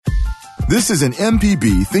This is an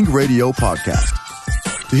MPB Think Radio podcast.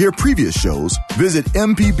 To hear previous shows, visit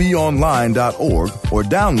mpbonline.org or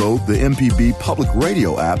download the MPB Public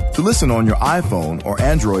Radio app to listen on your iPhone or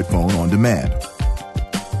Android phone on demand.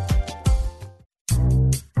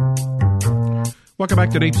 Welcome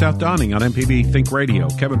back to Deep South Dining on MPB Think Radio.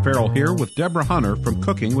 Kevin Farrell here with Deborah Hunter from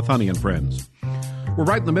Cooking with Honey and Friends. We're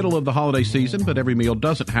right in the middle of the holiday season, but every meal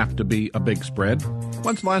doesn't have to be a big spread.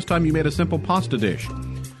 When's the last time you made a simple pasta dish?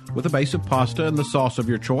 With a base of pasta and the sauce of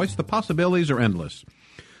your choice, the possibilities are endless.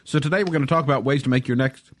 So today we're going to talk about ways to make your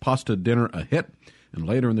next pasta dinner a hit. And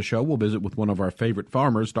later in the show, we'll visit with one of our favorite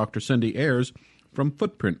farmers, Dr. Cindy Ayers from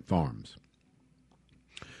Footprint Farms.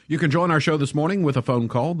 You can join our show this morning with a phone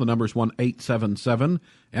call. The number is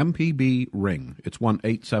 1-877-MPB-RING. It's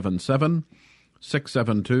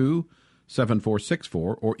 1-877-672-7464,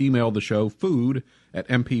 or email the show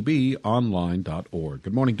food@mpbonline.org.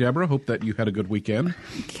 Good morning, Deborah. Hope that you had a good weekend.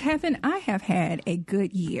 Kevin, I have had a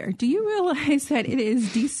good year. Do you realize that it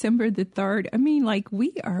is December the 3rd? I mean,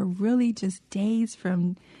 we are really just days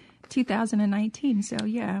from 2019. So,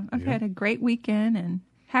 I've had a great weekend and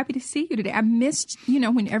happy to see you today. I missed,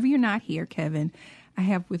 whenever you're not here, Kevin, I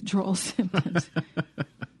have withdrawal symptoms.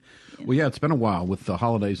 Well, it's been a while with the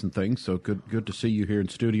holidays and things, so good to see you here in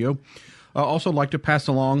studio. Also like to pass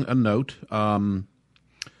along a note.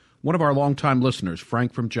 One of our longtime listeners,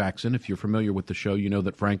 Frank from Jackson, if you're familiar with the show, you know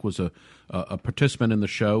that Frank was a participant in the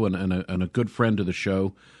show and a good friend to the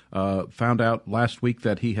show, found out last week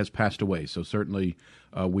that he has passed away. So certainly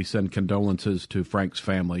we send condolences to Frank's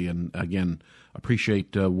family, and again,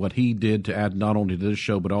 appreciate what he did to add not only to this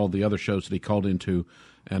show, but all the other shows that he called into,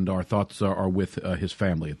 and our thoughts are with his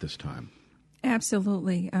family at this time.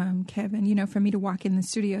 Absolutely, Kevin. For me to walk in the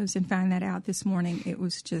studios and find that out this morning, it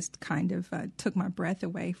was just kind of took my breath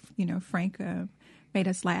away. Frank made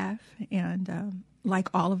us laugh, and like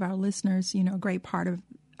all of our listeners, a great part of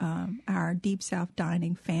our Deep South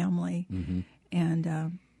Dining family. Mm-hmm.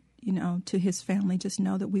 And, to his family, just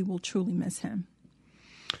know that we will truly miss him.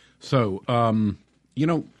 So,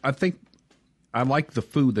 I think I like the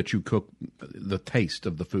food that you cook, the taste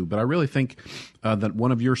of the food, but I really think that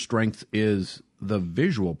one of your strengths is the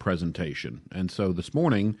visual presentation. And so this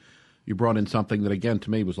morning, you brought in something that, again, to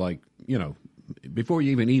me was like, before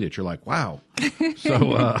you even eat it, you're like, wow.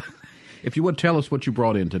 So if you would tell us what you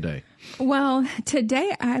brought in today. Well,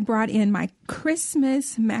 today I brought in my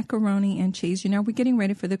Christmas macaroni and cheese. We're getting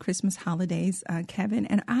ready for the Christmas holidays, Kevin,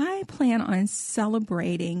 and I plan on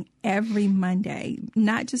celebrating every Monday,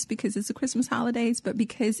 not just because it's the Christmas holidays, but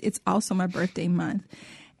because it's also my birthday month.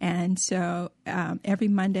 And so every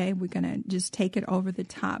Monday, we're going to just take it over the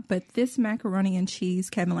top. But this macaroni and cheese,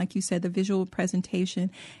 Kevin, like you said, the visual presentation,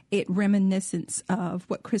 it reminiscence of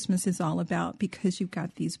what Christmas is all about, because you've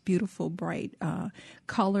got these beautiful, bright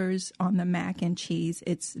colors on the mac and cheese.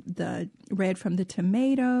 It's the red from the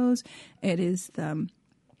tomatoes. It is the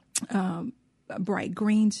bright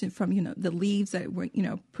greens from, the leaves that were,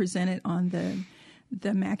 presented on the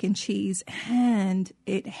mac and cheese, and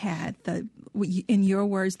it had in your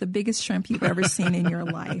words, the biggest shrimp you've ever seen in your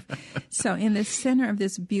life. So in the center of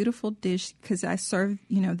this beautiful dish, because I serve,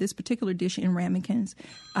 this particular dish in ramekins,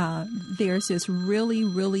 there's this really,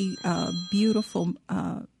 really beautiful,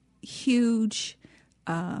 huge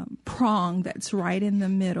prong that's right in the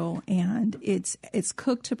middle, and it's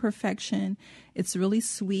cooked to perfection. It's really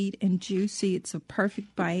sweet and juicy. It's a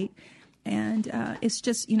perfect bite. And it's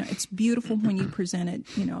just, it's beautiful when you present it,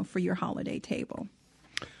 for your holiday table.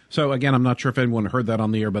 So, again, I'm not sure if anyone heard that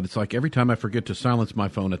on the air, but it's like every time I forget to silence my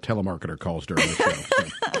phone, a telemarketer calls during the show. So,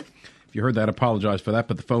 if you heard that, I apologize for that,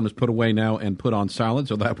 but the phone is put away now and put on silent,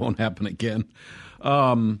 so that won't happen again.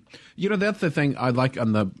 That's the thing I like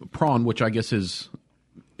on the prawn, which I guess is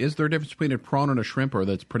there a difference between a prawn and a shrimp, or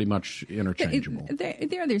that's pretty much interchangeable?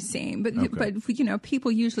 They're the same, but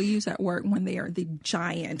people usually use that word when they are the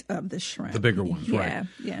giant of the shrimp, the bigger ones, right?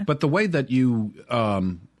 Yeah. But the way that you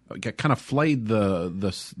kind of flayed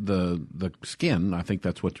the skin, I think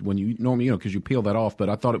that's what when you normally because you peel that off. But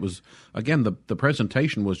I thought it was again the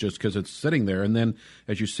presentation was just because it's sitting there, and then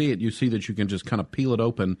as you see it, you see that you can just kind of peel it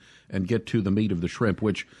open and get to the meat of the shrimp,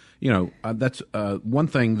 which. That's one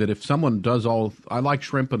thing that if someone does I like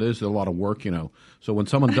shrimp, but it is a lot of work, So when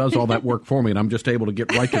someone does all that work for me and I'm just able to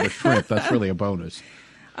get right to the shrimp, that's really a bonus.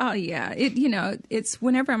 Oh, yeah. It's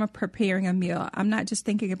whenever I'm preparing a meal, I'm not just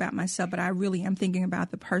thinking about myself, but I really am thinking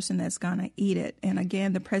about the person that's going to eat it. And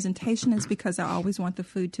again, the presentation is because I always want the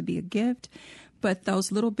food to be a gift. But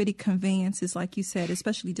those little bitty conveniences, like you said,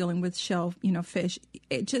 especially dealing with shell, fish,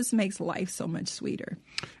 it just makes life so much sweeter.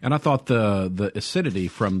 And I thought the acidity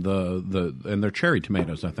from and they're cherry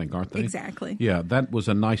tomatoes, I think, aren't they? Exactly. Yeah, that was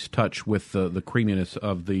a nice touch with the creaminess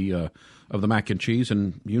of the mac and cheese.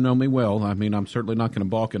 And you know me well. I mean, I'm certainly not going to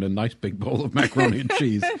balk at a nice big bowl of macaroni and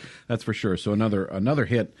cheese. That's for sure. So another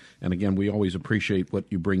hit. And again, we always appreciate what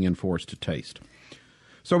you bring in for us to taste.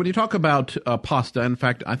 So when you talk about pasta, in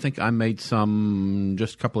fact, I think I made some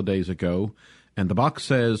just a couple of days ago, and the box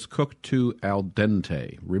says cooked to al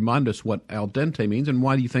dente. Remind us what al dente means, and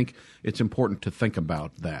why do you think it's important to think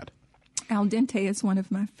about that? Al dente is one of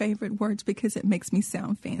my favorite words because it makes me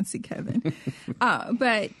sound fancy, Kevin.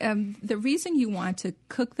 But the reason you want to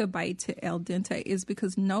cook the bite to al dente is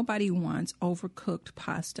because nobody wants overcooked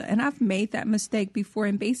pasta. And I've made that mistake before.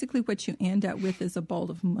 And basically what you end up with is a bowl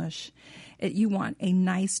of mush. You want a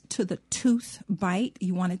nice to-the-tooth bite.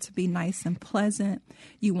 You want it to be nice and pleasant.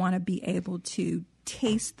 You want to be able to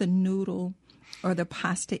taste the noodle or the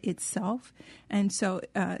pasta itself. And so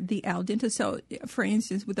the al dente, so for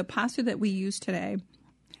instance, with the pasta that we use today,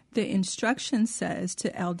 the instruction says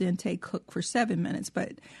to al dente cook for 7 minutes,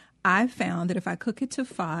 but I found that if I cook it to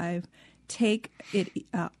 5, take it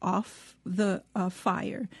off the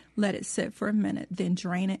fire, let it sit for a minute, then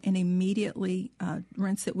drain it and immediately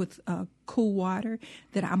rinse it with cool water,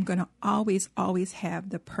 that I'm going to always have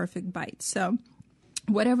the perfect bite. So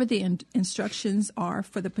whatever the instructions are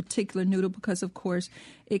for the particular noodle, because, of course,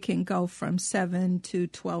 it can go from 7 to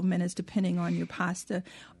 12 minutes depending on your pasta,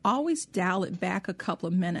 always dial it back a couple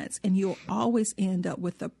of minutes, and you'll always end up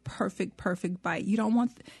with a perfect bite. You don't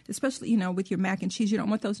want, especially, with your mac and cheese, you don't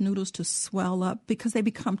want those noodles to swell up because they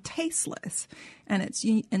become tasteless.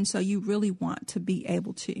 And so you really want to be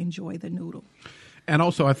able to enjoy the noodle. And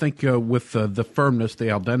also, I think with the firmness,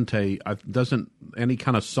 the al dente, doesn't any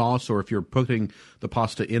kind of sauce, or if you're putting the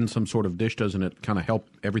pasta in some sort of dish, doesn't it kind of help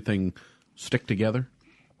everything stick together?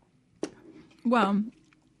 Well,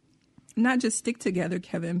 not just stick together,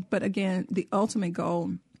 Kevin, but again, the ultimate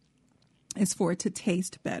goal is for it to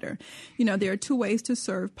taste better. There are 2 ways to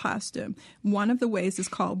serve pasta. One of the ways is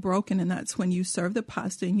called broken, and that's when you serve the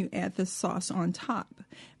pasta and you add the sauce on top.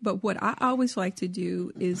 But what I always like to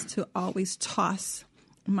do is to always toss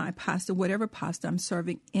my pasta, whatever pasta I'm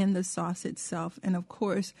serving, in the sauce itself. And of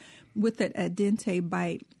course, with that al dente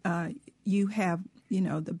bite, you have,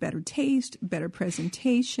 the better taste, better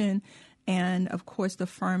presentation, and of course the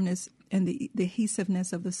firmness and the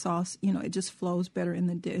adhesiveness of the sauce, it just flows better in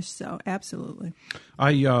the dish. So absolutely.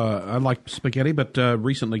 I like spaghetti, but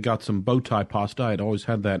recently got some bow tie pasta. I'd always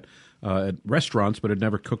had that at restaurants, but had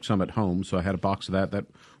never cooked some at home. So I had a box of that. That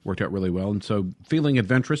worked out really well. And so feeling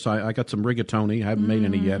adventurous, I got some rigatoni. I haven't made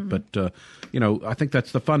any yet, but, I think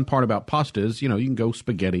that's the fun part about pasta is, you can go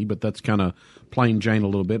spaghetti, but that's kind of plain Jane a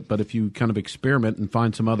little bit. But if you kind of experiment and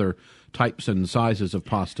find some other types and sizes of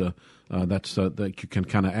pasta, that you can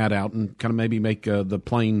kind of add out and kind of maybe make the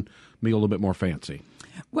plain meal a little bit more fancy.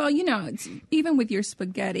 Well, even with your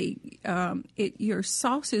spaghetti, your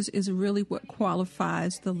sauces is really what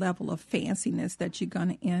qualifies the level of fanciness that you're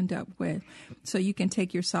going to end up with. So you can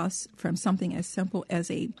take your sauce from something as simple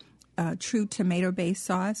as a true tomato-based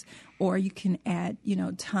sauce, or you can add,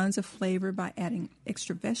 tons of flavor by adding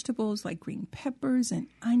extra vegetables like green peppers and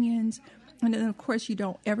onions. And then, of course, you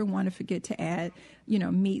don't ever want to forget to add,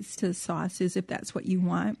 meats to sauces if that's what you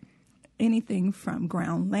want. Anything from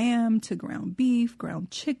ground lamb to ground beef,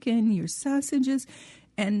 ground chicken, your sausages.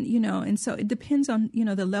 And so it depends on,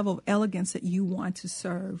 the level of elegance that you want to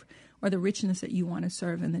serve or the richness that you want to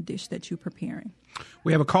serve in the dish that you're preparing.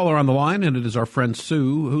 We have a caller on the line, and it is our friend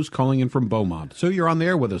Sue, who's calling in from Beaumont. Sue, you're on the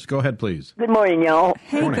air with us. Go ahead, please. Good morning, y'all.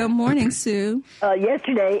 Hey, good morning, Sue.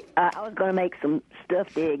 Yesterday, I was going to make some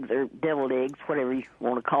stuffed eggs or deviled eggs, whatever you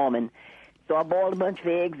want to call them, and so I boiled a bunch of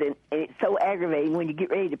eggs, and it's so aggravating when you get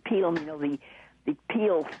ready to peel them. The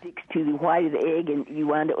peel sticks to the white of the egg, and you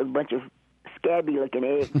wind up with a bunch of scabby-looking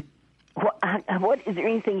eggs. What is there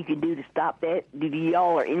anything you can do to stop that? Do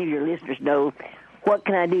y'all or any of your listeners know what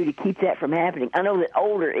can I do to keep that from happening? I know that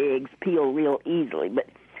older eggs peel real easily,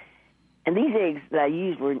 and these eggs that I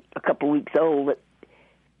used were a couple weeks old, but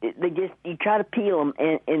you try to peel them,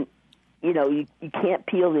 and you can't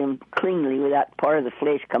peel them cleanly without part of the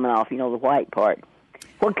flesh coming off, the white part.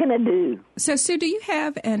 What can I do? So, Sue, do you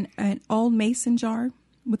have an old mason jar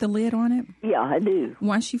with a lid on it? Yeah, I do.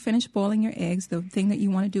 Once you finish boiling your eggs, the thing that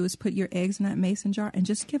you want to do is put your eggs in that mason jar and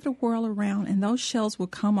just give it a whirl around, and those shells will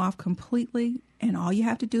come off completely, and all you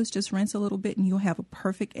have to do is just rinse a little bit, and you'll have a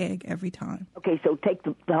perfect egg every time. Okay, so take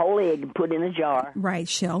the whole egg and put it in a jar. Right,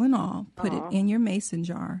 shell and all. Put it in your mason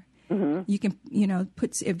jar. You can,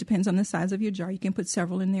 put, it depends on the size of your jar. You can put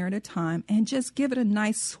several in there at a time and just give it a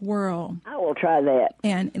nice swirl. I will try that.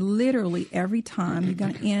 And literally every time you're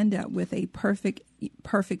going to end up with a perfect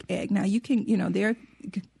egg. Now you can, there are,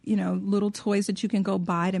 little toys that you can go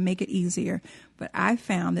buy to make it easier. But I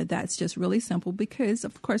found that that's just really simple because,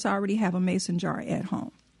 of course, I already have a mason jar at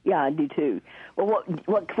home. Yeah, I do too. Well,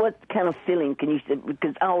 what kind of filling can you?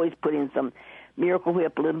 Because I always put in some Miracle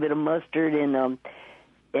Whip, a little bit of mustard, and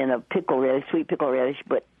a pickle radish, sweet pickle radish.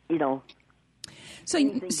 But So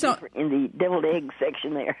in the deviled egg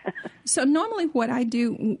section there. So normally, what I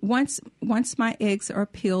do once my eggs are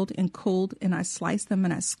peeled and cooled, and I slice them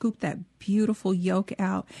and I scoop that beautiful yolk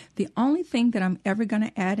out. The only thing that I'm ever going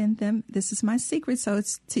to add in them, this is my secret, so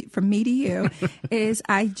it's from me to you, is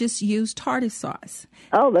I just use tartar sauce.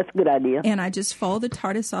 Oh, that's a good idea. And I just fold the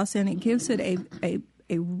tartar sauce in. It gives it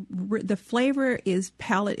the flavor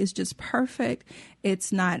palate is just perfect.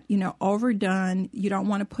 It's not, overdone. You don't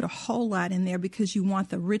want to put a whole lot in there because you want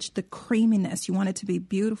the creaminess. You want it to be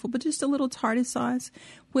beautiful, but just a little tartar sauce.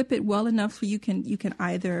 Whip it well enough so you can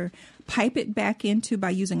either pipe it back into by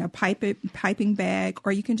using a piping bag,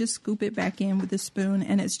 or you can just scoop it back in with a spoon,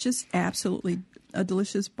 and it's just absolutely a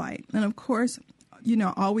delicious bite. And of course,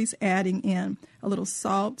 always adding in a little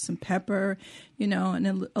salt, some pepper,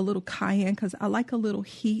 and a little cayenne, because I like a little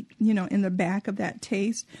heat, in the back of that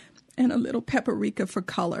taste, and a little paprika for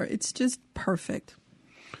color. It's just perfect.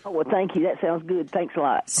 Oh, well, thank you. That sounds good. Thanks a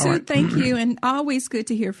lot. Sue, thank you, and always good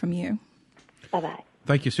to hear from you. Bye-bye.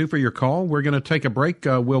 Thank you, Sue, for your call. We're going to take a break.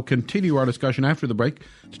 We'll continue our discussion after the break.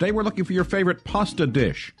 Today, we're looking for your favorite pasta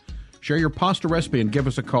dish. Share your pasta recipe and give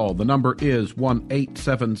us a call. The number is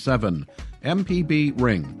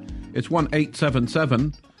 1-877-MPB-RING. It's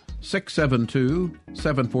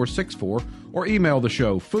 1-877-672-7464, or email the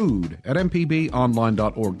show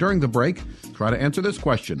food@mpbonline.org. During the break, try to answer this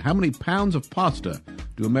question. How many pounds of pasta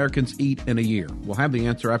do Americans eat in a year? We'll have the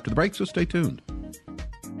answer after the break, so stay tuned.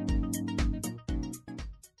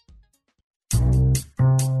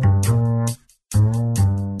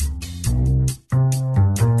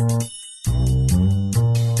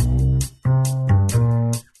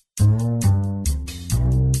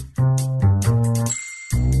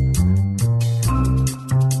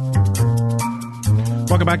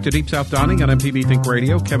 Welcome back to Deep South Dining on MPB Think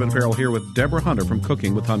Radio. Kevin Farrell here with Deborah Hunter from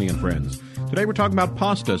Cooking with Honey and Friends. Today we're talking about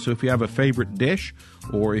pasta, so if you have a favorite dish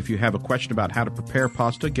or if you have a question about how to prepare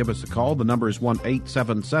pasta, give us a call. The number is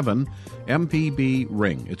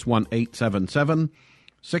 1-877-MPB-RING. It's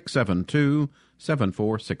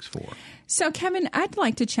 1-877-672-7464. So, Kevin, I'd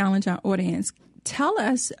like to challenge our audience. Tell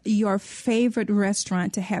us your favorite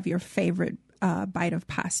restaurant to have your favorite bite of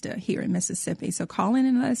pasta here in Mississippi. So call in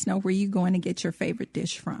and let us know where you're going to get your favorite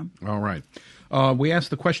dish from. All right. We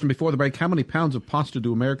asked the question before the break, how many pounds of pasta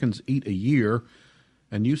do Americans eat a year?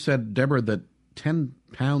 And you said, Deborah, that 10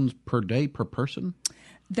 pounds per day per person?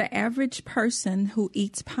 The average person who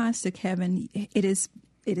eats pasta, Kevin, it is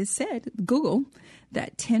said, Google,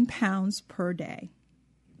 that 10 pounds per day.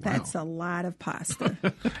 That's a lot of pasta.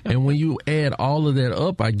 And when you add all of that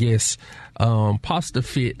up, I guess Pasta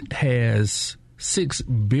Fit has 6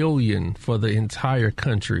 billion for the entire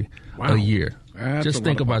country a year. That's Just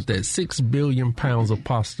think about that. 6 billion pounds of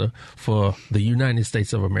pasta for the United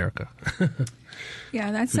States of America.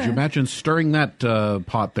 Yeah, that's Could you imagine stirring that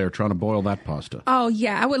pot there, trying to boil that pasta? Oh,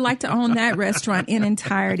 yeah. I would like to own that restaurant in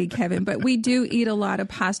entirety, Kevin. But we do eat a lot of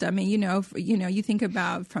pasta. I mean, you think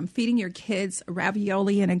about from feeding your kids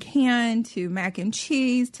ravioli in a can to mac and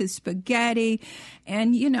cheese to spaghetti.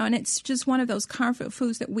 And, and it's just one of those comfort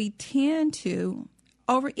foods that we tend to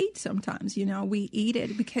overeat sometimes. We eat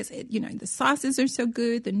it because the sauces are so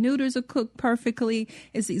good, the noodles are cooked perfectly.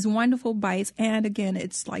 It's these wonderful bites, and again,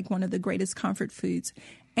 it's like one of the greatest comfort foods,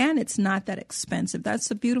 and it's not that expensive. That's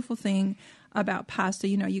the beautiful thing about pasta.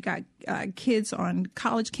 You got kids on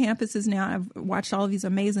college campuses now. I've watched all of these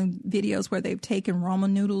amazing videos where they've taken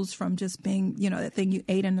ramen noodles from just being, that thing you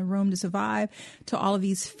ate in the room to survive, to all of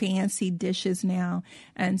these fancy dishes now.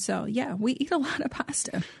 And so, yeah, we eat a lot of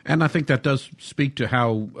pasta. And I think that does speak to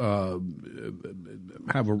how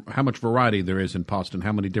much variety there is in pasta and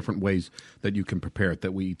how many different ways that you can prepare it,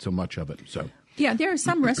 that we eat so much of it. So. Yeah, there are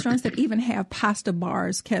some restaurants that even have pasta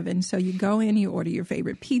bars, Kevin. So you go in, you order your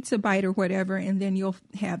favorite pizza bite or whatever, and then you'll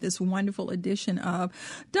have this wonderful addition of,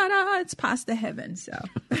 da-da, it's pasta heaven. So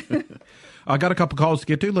I got a couple calls to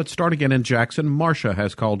get to. Let's start again in Jackson. Marcia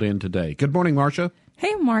has called in today. Good morning, Marcia.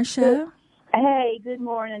 Hey, Marcia. Hey, good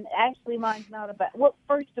morning. Actually, mine's not about. Well,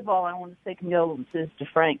 first of all, I want to say condolences to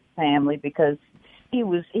Frank's family because he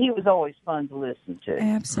was always fun to listen to.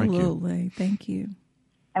 Absolutely. Thank you.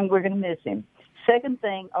 And we're going to miss him. Second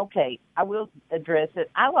thing, okay, I will address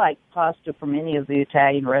it. I like pasta from any of the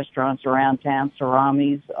Italian restaurants around town,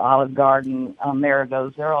 Cerami's, Olive Garden,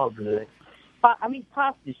 Marigo's, they're all good.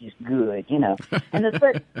 Pasta's just good, you know. And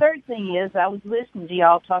the third thing is, I was listening to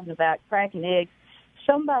y'all talking about cracking eggs.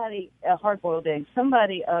 Hard-boiled eggs,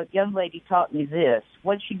 a young lady taught me this.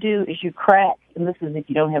 What you do is you crack, and this is if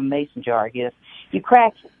you don't have a mason jar, I guess, you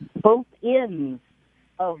crack both ends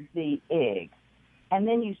of the egg, and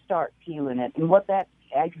then you start peeling it. And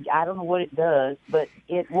I don't know what it does, but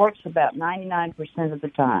it works about 99% of the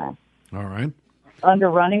time. All right. Under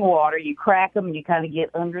running water, you crack them, and you kind of get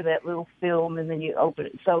under that little film, and then you open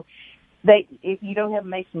it. So if you don't have a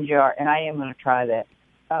mason jar, and I am going to try that,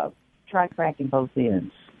 try cracking both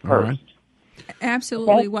ends first. All right.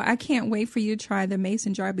 Absolutely. Okay. Well, I can't wait for you to try the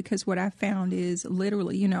mason jar, because what I found is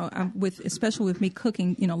literally, especially with me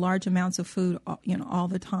cooking, large amounts of food, all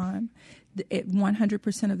the time,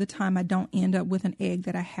 100% of the time I don't end up with an egg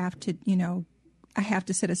that I have to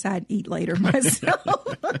set aside and eat later myself.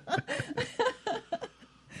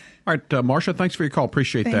 All right, Marcia, thanks for your call.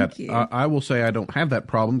 Appreciate Thank that. you. I will say I don't have that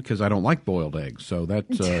problem because I don't like boiled eggs, so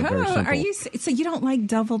that's very simple. So you don't like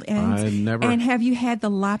deviled eggs? I never. And have you had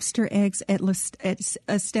the lobster eggs at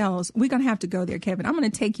Estelle's? We're going to have to go there, Kevin. I'm going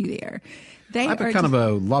to take you there. I have a kind of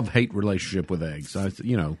a love-hate relationship with eggs. I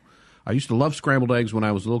used to love scrambled eggs when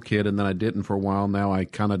I was a little kid, and then I didn't for a while. Now I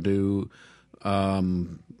kind of do.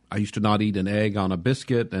 I used to not eat an egg on a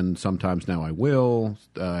biscuit, and sometimes now I will.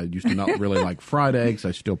 I used to not really like fried eggs.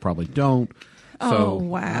 I still probably don't. So,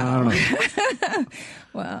 wow. I don't know.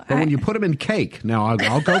 Well, But when you put them in cake, now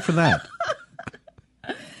I'll go for that.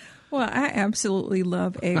 Well, I absolutely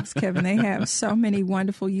love eggs, Kevin. They have so many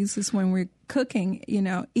wonderful uses when we're cooking.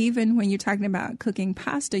 Even when you're talking about cooking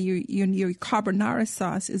pasta, your carbonara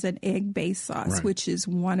sauce is an egg-based sauce, Right. which is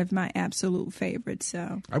one of my absolute favorites.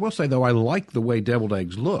 So I will say, though, I like the way deviled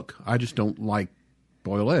eggs look. I just don't like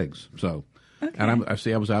boiled eggs. So, okay. And I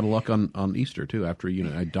was out of luck on Easter, too, after,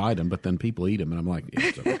 I dyed them, but then people eat them, and I'm like, yeah,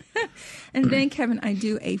 it's okay. And then, Kevin, I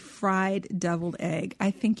do a fried deviled egg. I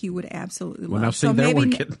think you would absolutely love. Well, now, see, so there maybe we're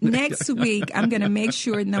getting- next week, I'm going to make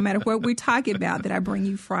sure, no matter what we're talking about, that I bring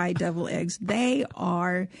you fried deviled eggs. They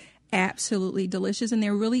are absolutely delicious, and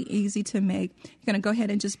they're really easy to make. You're going to go ahead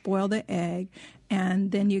and just boil the egg,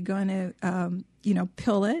 and then you're going to,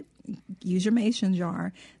 peel it. Use your mason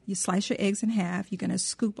jar. You slice your eggs in half. You're going to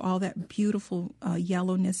scoop all that beautiful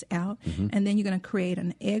yellowness out, and then you're going to create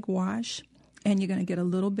an egg wash. And you're going to get a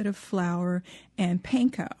little bit of flour and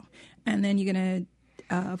panko. And then you're going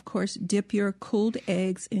to, of course, dip your cooled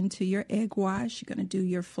eggs into your egg wash. You're going to do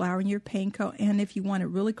your flour and your panko. And if you want it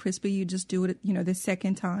really crispy, you just do it, the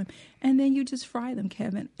second time. And then you just fry them,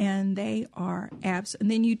 Kevin. And they are and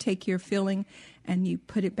then you take your filling and you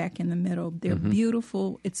put it back in the middle. They're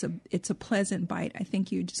beautiful. It's a pleasant bite. I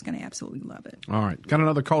think you're just going to absolutely love it. All right. Got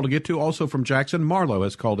another call to get to, also from Jackson. Marlo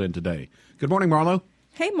has called in today. Good morning, Marlo.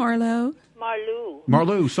 Hey, Marlo.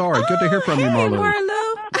 Marlo, sorry. Good to hear from you, Marlo.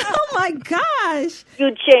 Marlo. Oh, my gosh.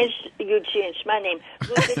 You changed my name.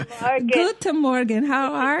 Guten Morgen. Guten Morgen.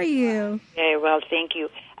 How are you? Very well, thank you.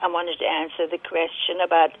 I wanted to answer the question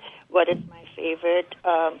about what is my favorite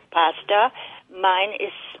pasta. Mine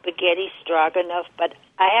is spaghetti stroganoff, but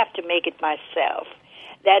I have to make it myself.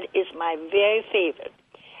 That is my very favorite.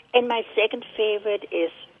 And my second favorite is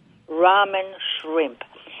ramen shrimp.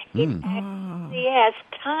 It actually has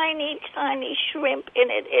tiny, tiny shrimp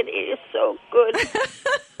in it. It is so good.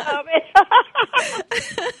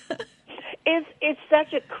 It's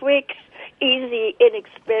such a quick, easy,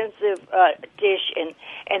 inexpensive dish,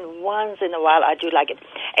 and once in a while I do like it.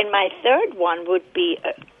 And my third one would be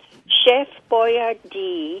Chef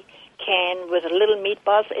Boyardee can with little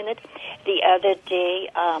meatballs in it. The other day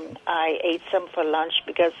I ate some for lunch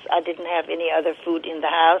because I didn't have any other food in the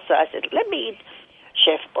house, so I said, let me eat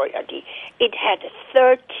Chef Boyardee. It had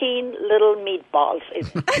 13 little meatballs.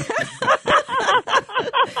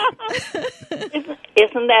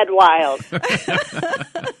 Isn't that wild?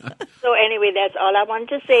 So anyway, that's all I want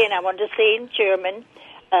to say, and I want to say in German,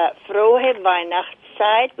 Frohe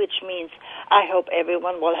Weihnachtszeit, which means I hope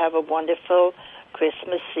everyone will have a wonderful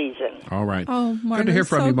Christmas season. All right. Oh, Marlo, good to hear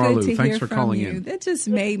from you, good Marlo. to Thanks hear for from calling you. in. That just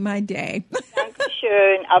made my day.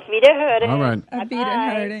 Dankeschön. Auf Wiederhören. All right. Auf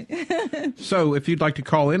Wiederhören. So if you'd like to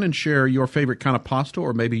call in and share your favorite kind of pasta,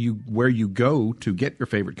 or maybe where you go to get your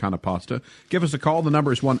favorite kind of pasta, give us a call. The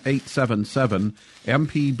number is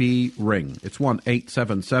 1-877-MPB-RING. It's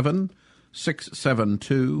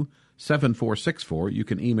 1-877-672-7464. You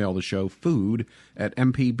can email the show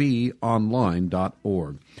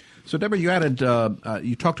food@mpbonline.org. So, Deborah,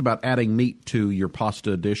 you talked about adding meat to your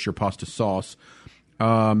pasta dish, your pasta sauce.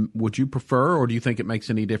 Would you prefer, or do you think it makes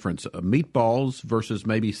any difference, meatballs versus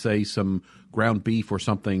maybe, say, some ground beef or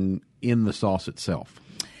something in the sauce itself?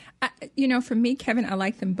 For me, Kevin, I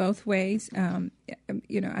like them both ways.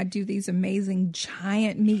 I do these amazing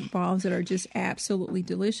giant meatballs that are just absolutely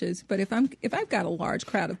delicious. But if I've got a large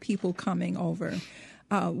crowd of people coming over,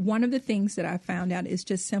 one of the things that I found out is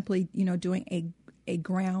just simply, doing a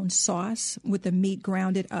ground sauce with the meat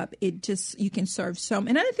grounded up. You can serve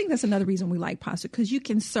and I think that's another reason we like pasta, because you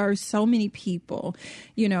can serve so many people,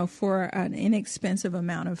 for an inexpensive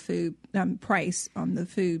amount of food, price on the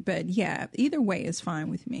food. But yeah, either way is fine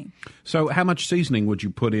with me. So how much seasoning would you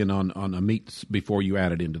put in on a meat before you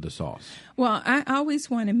add it into the sauce? Well, I always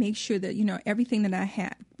want to make sure that, everything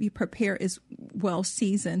that you prepare is well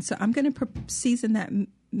seasoned. So I'm going to season that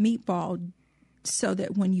meatball so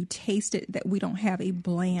that when you taste it, that we don't have a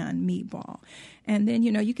bland meatball. And then,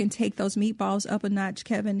 you can take those meatballs up a notch,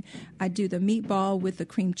 Kevin. I do the meatball with the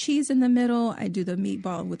cream cheese in the middle. I do the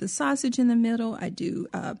meatball with the sausage in the middle. I do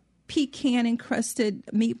pecan encrusted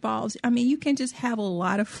meatballs. I mean, you can just have a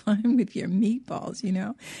lot of fun with your meatballs,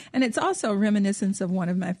 And it's also reminiscence of one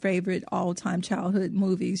of my favorite all-time childhood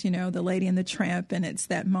movies, The Lady and the Tramp, and it's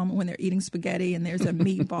that moment when they're eating spaghetti and there's a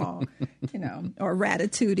meatball, or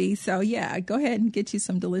ratatouille. So yeah, go ahead and get you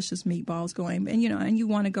some delicious meatballs going. And and you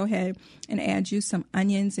want to go ahead and add you some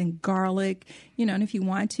onions and garlic, and if you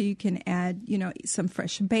want to, you can add, some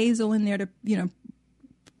fresh basil in there to,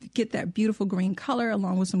 get that beautiful green color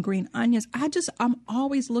along with some green onions. I'm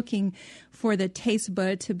always looking for the taste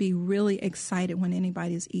bud to be really excited when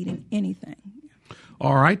anybody's eating anything.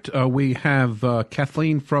 All right. We have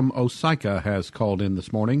Kathleen from Osaka has called in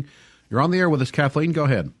this morning. You're on the air with us, Kathleen. Go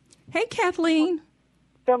ahead. Hey, Kathleen.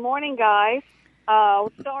 Good morning, guys.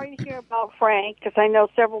 Sorry to hear about Frank, because I know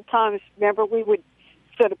several times, remember, we would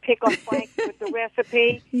sort of pick on Frank with the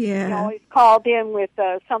recipe. Yeah. He always called in with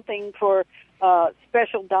something for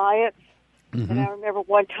special diets. Mm-hmm. And I remember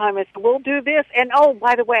one time I said, we'll do this. And, oh,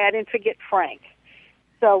 by the way, I didn't forget Frank.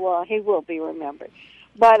 So he will be remembered.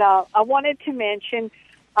 But I wanted to mention,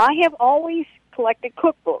 I have always collected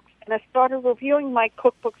cookbooks, and I started reviewing my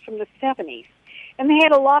cookbooks from the 70s. And they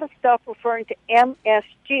had a lot of stuff referring to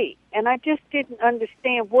MSG, and I just didn't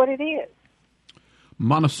understand what it is.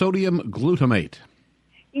 Monosodium glutamate.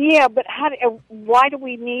 Yeah, but why do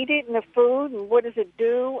we need it in the food, and what does it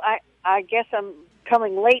do? I guess I'm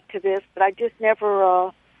coming late to this, but I just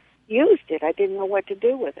never used it. I didn't know what to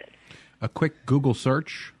do with it. A quick Google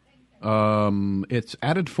search. It's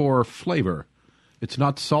added for flavor. It's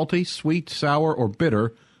not salty, sweet, sour, or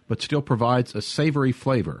bitter, but still provides a savory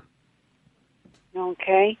flavor.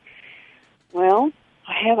 Okay. Well,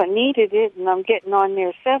 I haven't needed it, and I'm getting on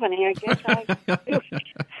near 70. I guess I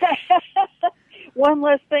one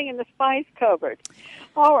less thing in the spice cupboard.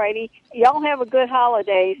 All righty. Y'all have a good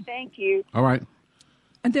holiday. Thank you. All right.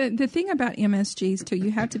 The thing about MSGs, too,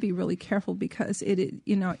 you have to be really careful because it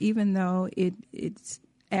even though it's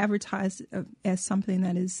advertised as something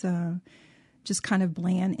that is just kind of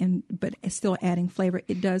bland but it's still adding flavor,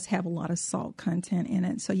 it does have a lot of salt content in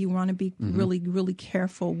it. So you want to be really, really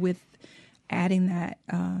careful with adding that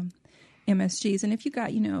MSGs. And if you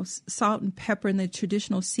got, salt and pepper and the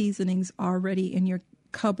traditional seasonings already in your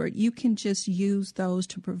cupboard, you can just use those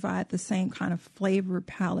to provide the same kind of flavor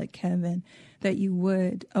palette, Kevin, that you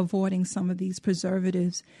would, avoiding some of these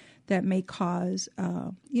preservatives that may cause,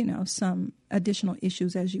 some additional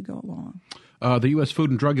issues as you go along. The U.S.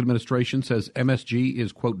 Food and Drug Administration says MSG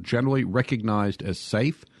is, quote, generally recognized as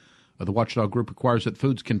safe. The Watchdog Group requires that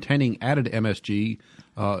foods containing added MSG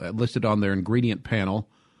listed on their ingredient panel.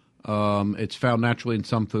 It's found naturally in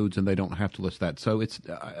some foods, and they don't have to list that. So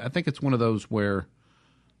I think it's one of those where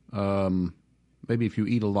maybe if you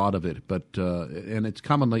eat a lot of it, but and it's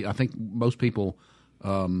commonly, I think most people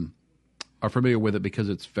are familiar with it because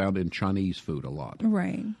it's found in Chinese food a lot.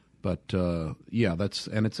 Right. But I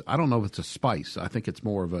don't know if it's a spice. I think it's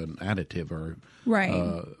more of an additive or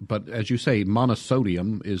right. But as you say,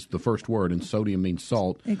 monosodium is the first word, and sodium means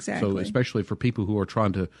salt. Exactly. So especially for people who are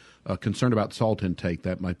trying to concerned about salt intake,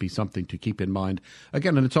 that might be something to keep in mind.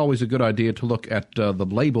 Again, and it's always a good idea to look at the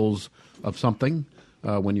labels of something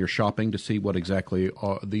when you're shopping to see what exactly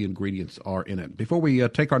the ingredients are in it. Before we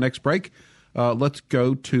take our next break, let's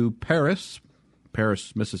go to Paris,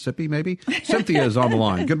 Mississippi, maybe. Cynthia is on the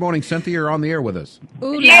line. Good morning, Cynthia. You're on the air with us.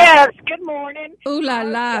 Yes, good morning. Ooh la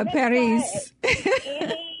la, Paris.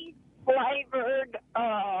 Any flavored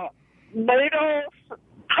noodles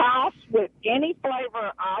tossed with any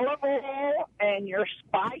flavor olive oil and your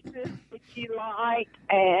spices that you like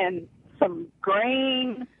and some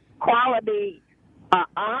green quality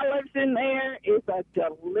olives in there is a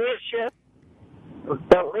delicious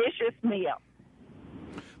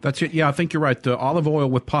That's it. Yeah, I think you're right. The olive oil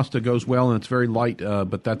with pasta goes well, and it's very light.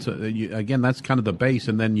 But that's again, that's kind of the base,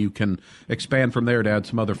 and then you can expand from there to add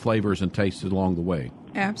some other flavors and tastes along the way.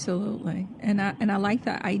 Absolutely, and I like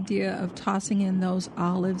the idea of tossing in those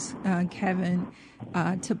olives, Kevin,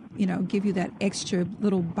 to give you that extra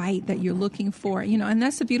little bite that you're looking for. And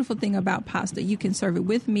that's the beautiful thing about pasta. You can serve it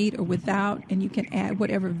with meat or without, and you can add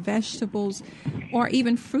whatever vegetables or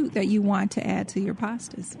even fruit that you want to add to your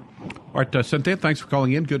pastas. All right, Cynthia, thanks for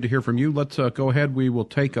calling in. Good to hear from you. Let's go ahead. We will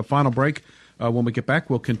take a final break. When we get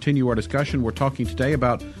back, we'll continue our discussion. We're talking today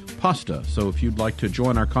about pasta. So if you'd like to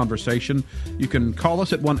join our conversation, you can call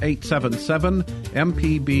us at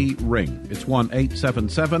 1-877-MPB-RING. It's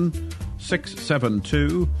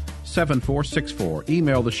 1-877-672-7464.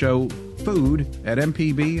 Email the show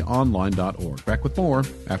food@mpbonline.org. Back with more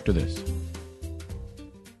after this.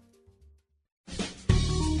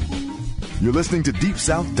 You're listening to Deep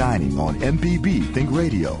South Dining on MPB Think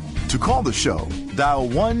Radio. To call the show, dial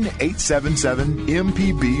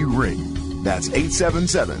 1-877-MPB-RING. That's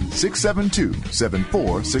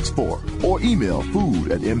 877-672-7464. Or email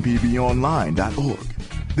food@mpbonline.org.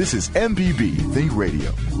 This is MPB Think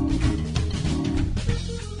Radio.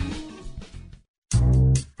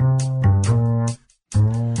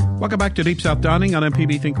 Welcome back to Deep South Dining on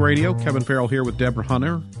MPB Think Radio. Kevin Farrell here with Deborah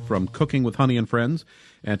Hunter from Cooking with Honey and Friends.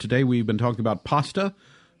 And today we've been talking about pasta.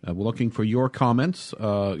 We're looking for your comments,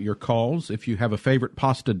 your calls. If you have a favorite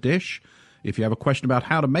pasta dish, if you have a question about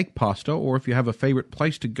how to make pasta, or if you have a favorite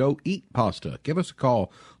place to go eat pasta, give us a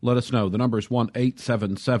call. Let us know. The number is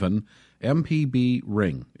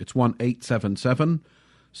 1-877-MPB-RING. It's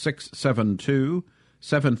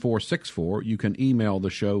 1-877-672-7464. You can email the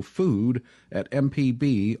show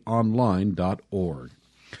food@mpbonline.org.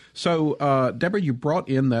 So, Deborah, you brought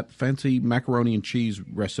in that fancy macaroni and cheese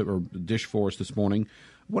recipe or dish for us this morning.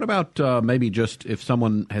 What about maybe just if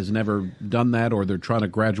someone has never done that, or they're trying to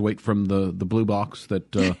graduate from the blue box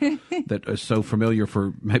that that is so familiar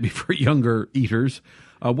for younger eaters?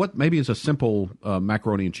 What maybe is a simple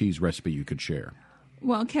macaroni and cheese recipe you could share?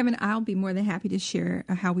 Well, Kevin, I'll be more than happy to share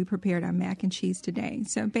how we prepared our mac and cheese today.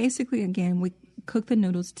 So basically, again, we cook the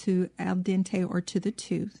noodles to al dente or to the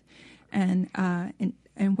tooth, and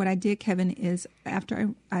what I did, Kevin, is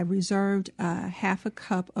after I reserved half a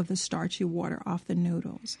cup of the starchy water off the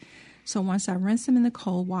noodles. So once I rinsed them in the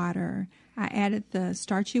cold water, I added the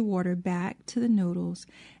starchy water back to the noodles,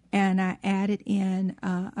 and I added in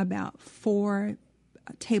about 4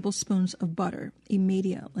 tablespoons of butter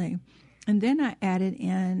immediately. And then I added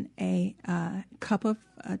in a cup of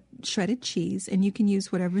shredded cheese, and you can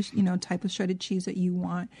use whatever type of shredded cheese that you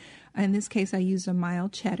want. In this case, I used a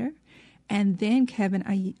mild cheddar. And then, Kevin,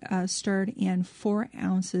 I stirred in 4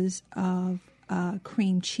 ounces of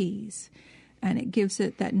cream cheese, and it gives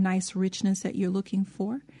it that nice richness that you're looking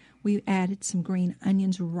for. We added some green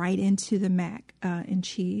onions right into the mac and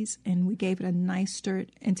cheese, and we gave it a nice stir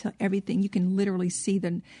until everything, you can literally see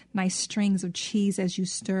the nice strings of cheese as you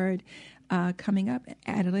stirred coming up.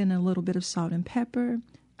 Added in a little bit of salt and pepper,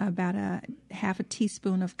 about a half a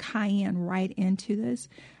teaspoon of cayenne right into this,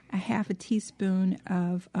 a half a teaspoon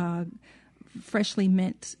of freshly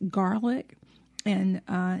minced garlic, and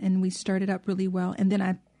we stirred it up really well. And then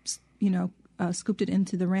I, scooped it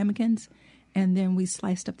into the ramekins, and then we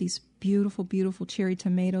sliced up these beautiful, beautiful cherry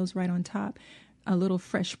tomatoes right on top, a little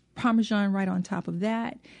fresh Parmesan right on top of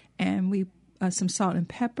that, and we some salt and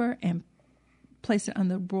pepper, and place it on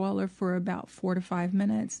the broiler for about 4 to 5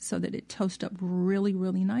 minutes so that it toasts up really,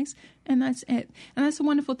 really nice. And that's it. And that's the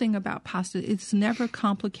wonderful thing about pasta. It's never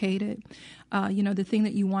complicated. The thing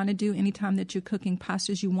that you want to do anytime that you're cooking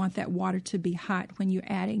pasta is you want that water to be hot when you're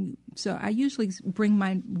adding. So I usually bring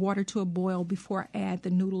my water to a boil before I add the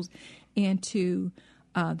noodles into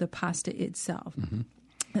the pasta itself. Mm-hmm.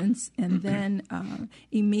 And then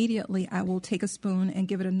immediately I will take a spoon and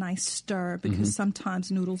give it a nice stir, because sometimes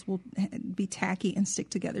noodles will be tacky and stick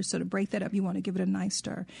together. So to break that up, you want to give it a nice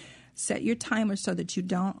stir. Set your timer so that you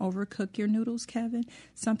don't overcook your noodles, Kevin.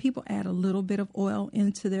 Some people add a little bit of oil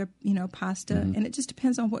into their, pasta, and it just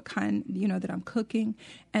depends on what kind, that I'm cooking.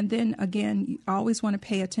 And then, again, you always want to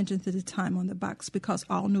pay attention to the time on the box, because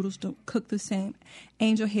all noodles don't cook the same.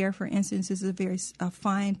 Angel hair, for instance, is a very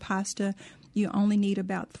fine pasta. You only need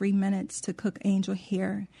about 3 minutes to cook angel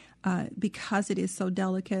hair because it is so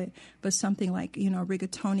delicate. But something like,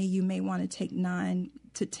 rigatoni, you may want to take 9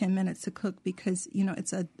 to 10 minutes to cook because,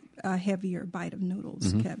 it's a heavier bite of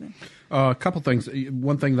noodles, Kevin. A couple things.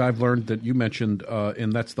 One thing that I've learned that you mentioned,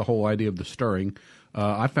 and that's the whole idea of the stirring.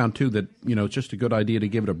 I found, too, that, it's just a good idea to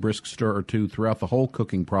give it a brisk stir or two throughout the whole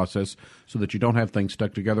cooking process so that you don't have things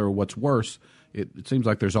stuck together. Or what's worse, it seems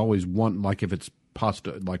like there's always one, like if it's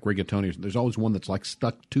pasta, like rigatoni, there's always one that's like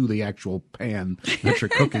stuck to the actual pan that you're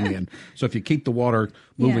cooking in. So if you keep the water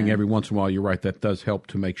moving every once in a while, you're right, that does help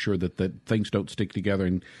to make sure that things don't stick together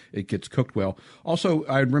and it gets cooked well. Also,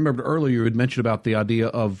 I remembered earlier you had mentioned about the idea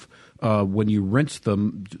of when you rinse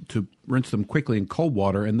them, to rinse them quickly in cold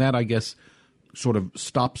water, and that, I guess, sort of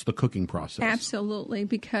stops the cooking process. Absolutely,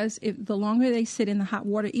 because the longer they sit in the hot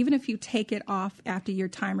water, even if you take it off after your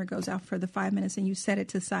timer goes out for the 5 minutes and you set it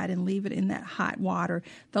to the side and leave it in that hot water,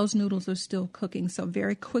 those noodles are still cooking. So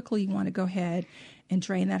very quickly you want to go ahead and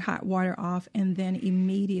drain that hot water off, and then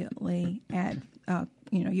immediately add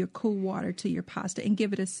your cool water to your pasta and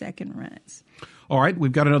give it a second rinse. All right,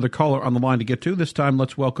 we've got another caller on the line to get to. This time,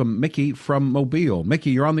 let's welcome Mickey from Mobile.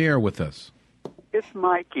 Mickey, you're on the air with us. It's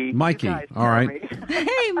Mikey. Mikey, all right.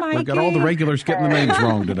 Hey, Mikey. We've got all the regulars getting the names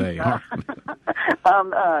wrong today.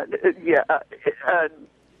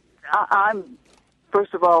 I'm,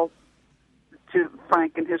 first of all, to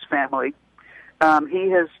Frank and his family. He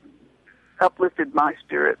has uplifted my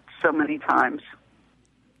spirit so many times,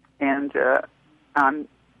 and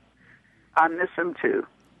I miss him too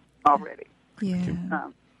already. Yeah.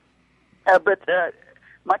 But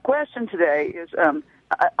my question today is,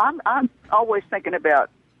 I'm always thinking about,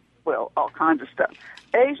 well, all kinds of stuff.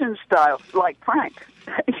 Asian style, like Frank.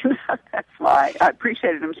 That's why I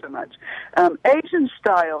appreciated him so much. Asian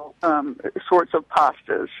style sorts of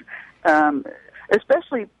pastas,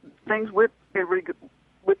 especially things with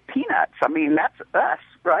peanuts. I mean, that's us,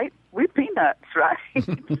 right? We're peanuts, right?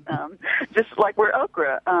 Just like we're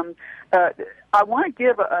okra. I want to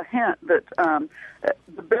give a hint that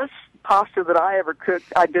the best pasta that I ever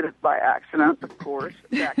cooked, I did it by accident, of course,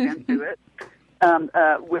 back into it,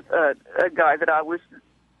 with a guy that I was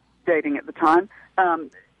dating at the time.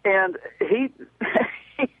 And he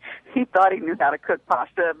he thought he knew how to cook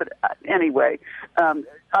pasta, but anyway,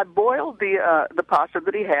 I boiled the pasta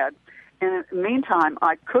that he had, and in the meantime,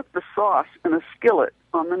 I cooked the sauce in a skillet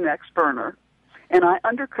on the next burner, and I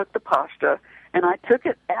undercooked the pasta, and I took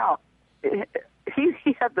it out.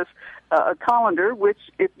 He had this colander, which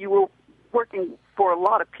if you were working for a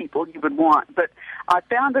lot of people, you would want. But I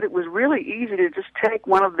found that it was really easy to just take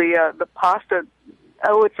one of the pasta.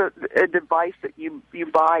 Oh, it's a device that you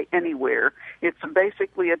buy anywhere. It's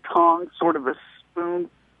basically a tong, sort of a spoon,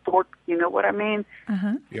 fork. You know what I mean?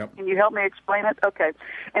 Uh-huh. Yep. Can you help me explain it? Okay.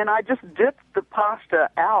 And I just dipped the pasta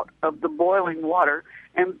out of the boiling water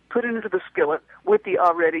and put it into the skillet with the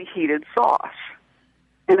already heated sauce.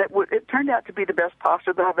 And it turned out to be the best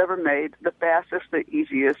pasta that I've ever made, the fastest, the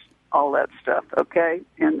easiest, all that stuff, okay?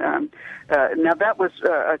 And now that was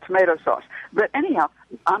a tomato sauce. But anyhow,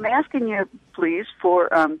 I'm asking you, please, for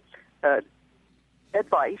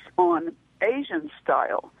advice on Asian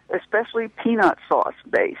style, especially peanut sauce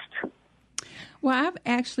based. Well, I've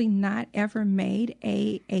actually not ever made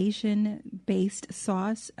a Asian-based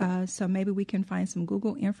sauce, so maybe we can find some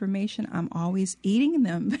Google information. I'm always eating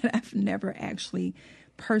them, but I've never actually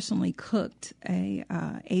personally cooked a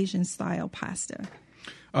Asian-style pasta.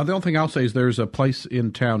 The only thing I'll say is there's a place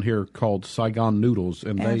in town here called Saigon Noodles,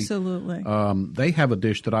 and Absolutely. They have a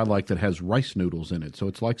dish that I like that has rice noodles in it. So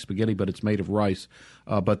it's like spaghetti, but it's made of rice.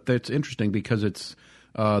 But that's interesting because it's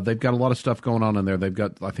they've got a lot of stuff going on in there. They've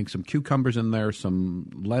got, I think, some cucumbers in there,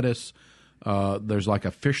 some lettuce. There's like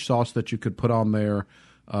a fish sauce that you could put on there.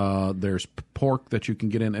 There's pork that you can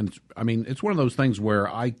get in, and it's one of those things where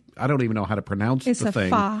I don't even know how to pronounce the thing. It's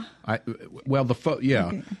a pho. Yeah,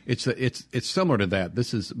 okay. It's similar to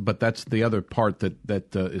that. But that's the other part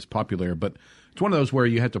that is popular. But it's one of those where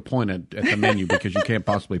you have to point at the menu because you can't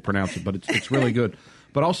possibly pronounce it. But it's really good.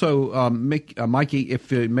 But also, Mikey,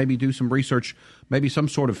 if maybe do some research, maybe some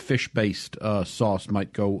sort of fish-based sauce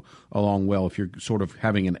might go along well if you're sort of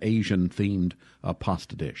having an Asian-themed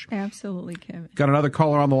pasta dish. Absolutely, Kevin. Got another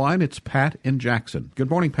caller on the line. It's Pat in Jackson. Good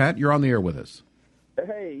morning, Pat. You're on the air with us.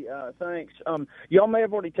 Hey, thanks. Y'all may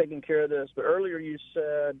have already taken care of this, but earlier you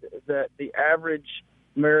said that the average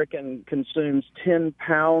American consumes 10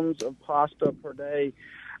 pounds of pasta per day.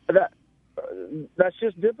 That's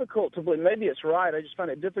just difficult to believe. Maybe it's right. I just find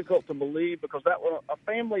it difficult to believe because a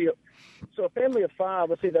family of 5,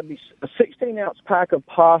 let's say that'd be a 16-ounce pack of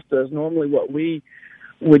pasta is normally what we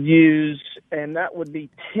would use, and that would be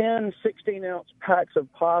 10 16-ounce packs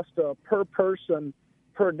of pasta per person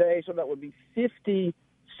per day. So that would be 50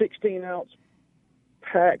 16-ounce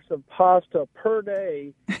packs of pasta per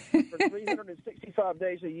day for 365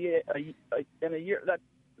 days a year. In a year,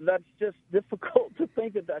 that's just difficult to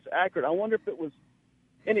think that that's accurate. I wonder if it was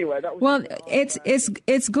Anyway, that was well.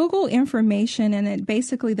 It's Google information, and it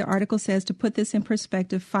basically the article says, to put this in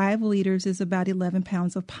perspective, 5 liters is about 11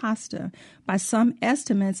 pounds of pasta. By some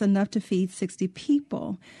estimates, enough to feed 60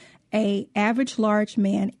 people. A average large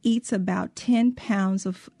man eats about 10 pounds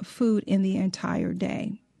of food in the entire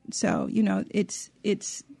day. So it's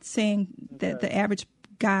saying that the average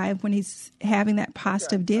guy, when he's having that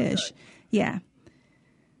pasta dish, yeah.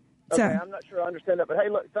 Okay, I'm not sure I understand that, but hey,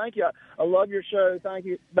 look, thank you. I love your show. Thank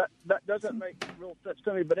you. That doesn't make real sense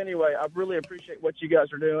to me, but anyway, I really appreciate what you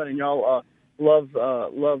guys are doing, and y'all love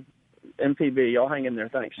MPB. Y'all hang in there.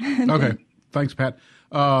 Thanks. Okay, thanks, Pat.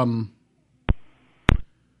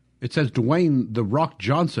 It says Dwayne "The Rock"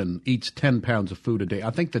 Johnson eats 10 pounds of food a day.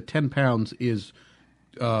 I think the 10 pounds is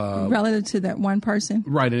relative to that one person,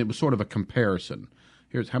 right? And it was sort of a comparison.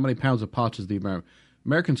 Here's how many pounds of pasta the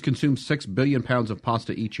Americans consume 6 billion pounds of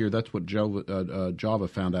pasta each year. That's what Java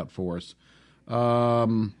found out for us. I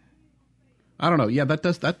don't know. Yeah, that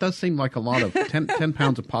does seem like a lot of 10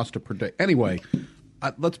 pounds of pasta per day. Anyway,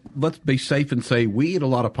 let's be safe and say we eat a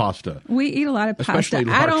lot of pasta. We eat a lot of pasta.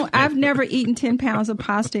 I've never eaten 10 pounds of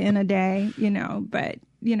pasta in a day, but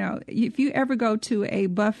if you ever go to a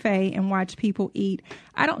buffet and watch people eat,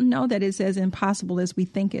 I don't know that it's as impossible as we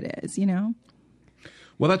think it is,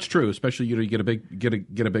 Well, that's true. Especially you get a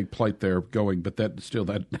big plate there going, but that sounds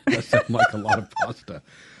like a lot of pasta.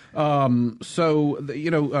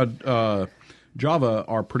 Java,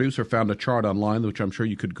 our producer, found a chart online, which I'm sure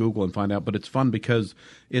you could Google and find out. But it's fun because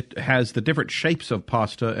it has the different shapes of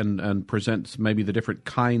pasta and presents maybe the different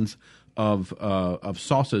kinds of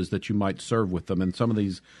sauces that you might serve with them. And some of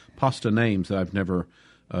these pasta names that I've never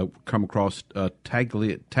come across,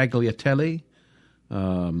 tagliatelle.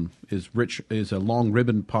 Is a long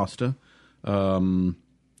ribbon pasta.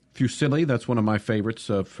 Fusilli, that's one of my favorites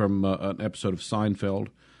from an episode of Seinfeld.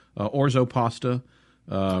 Orzo pasta,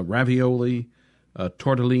 ravioli,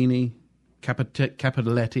 tortellini,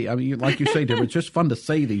 capelletti. I mean, like you say, Deborah, it's just fun to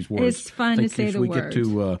say these words. It's fun to say the words.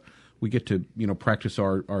 We get to practice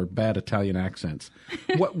our bad Italian accents.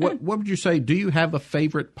 What would you say? Do you have a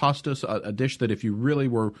favorite pasta, a dish that if you really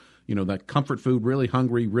were that comfort food, really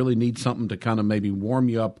hungry, really need something to kind of maybe warm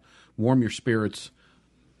you up, warm your spirits?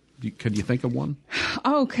 Could you think of one?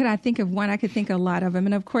 Oh, could I think of one? I could think of a lot of them.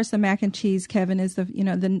 And of course, the mac and cheese, Kevin, is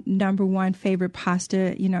the number one favorite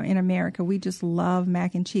pasta, in America. We just love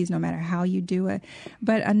mac and cheese no matter how you do it.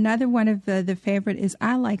 But another one of the favorite is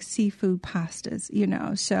I like seafood pastas,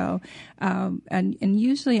 So, and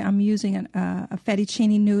usually I'm using a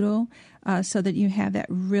fettuccine noodle. So that you have that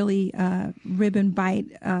really ribbon bite,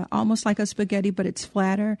 almost like a spaghetti, but it's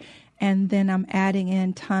flatter. And then I'm adding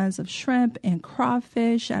in tons of shrimp and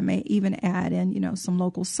crawfish. I may even add in, some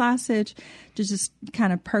local sausage to just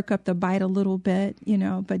kind of perk up the bite a little bit,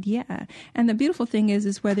 But yeah, and the beautiful thing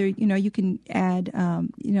is whether, you can add,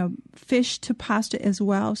 fish to pasta as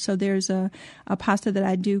well. So there's a pasta that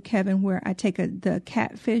I do, Kevin, where I take the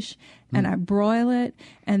catfish and I broil it,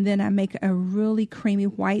 and then I make a really creamy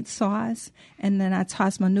white sauce, and then I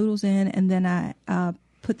toss my noodles in, and then I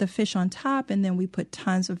put the fish on top, and then we put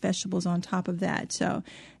tons of vegetables on top of that. So,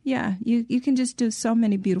 yeah, you can just do so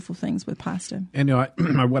many beautiful things with pasta. And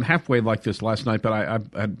I went halfway like this last night, but I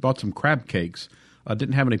had bought some crab cakes. I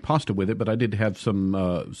didn't have any pasta with it, but I did have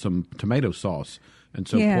some tomato sauce. And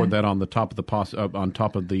so poured that on the top of the pasta, on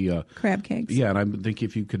top of the crab cakes. Yeah, and I think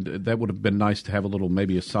if you could, that would have been nice to have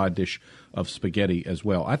maybe a side dish of spaghetti as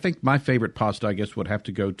well. I think my favorite pasta, I guess, would have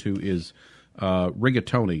to go to is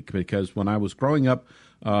rigatoni, because when I was growing up,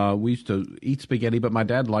 we used to eat spaghetti, but my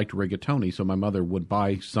dad liked rigatoni, so my mother would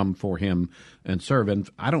buy some for him and serve. And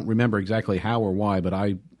I don't remember exactly how or why, but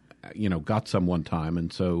I got some one time,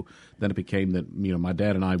 and so then it became that my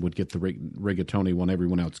dad and I would get the rigatoni when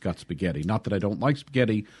everyone else got spaghetti. Not that I don't like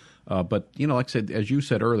spaghetti, but like I said, as you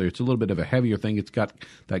said earlier, it's a little bit of a heavier thing. It's got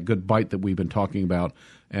that good bite that we've been talking about,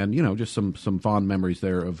 and just some fond memories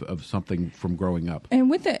there of something from growing up. And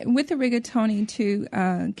with the rigatoni too,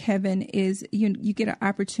 Kevin, is you get an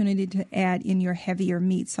opportunity to add in your heavier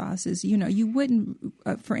meat sauces. You wouldn't,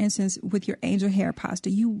 for instance, with your angel hair pasta,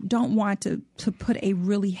 you don't want to put a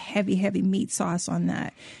really heavy meat sauce on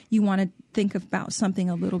that. You want to think about something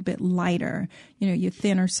a little bit lighter, your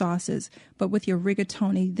thinner sauces. But with your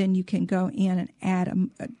rigatoni, then you can go in and add,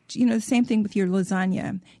 the same thing with your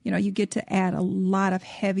lasagna. You get to add a lot of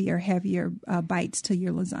heavier bites to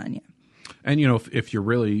your lasagna. And, if you're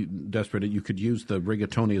really desperate, you could use the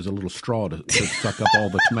rigatoni as a little straw to suck up all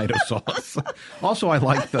the tomato sauce. Also, I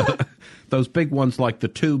like those big ones like the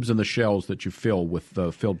tubes and the shells that you fill with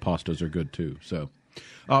filled pastas are good, too. So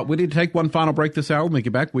We need to take one final break this hour. When we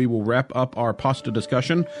get back, we will wrap up our pasta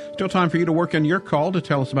discussion. Still time for you to work in your call to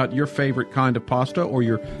tell us about your favorite kind of pasta or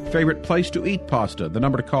your favorite place to eat pasta. The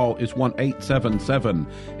number to call is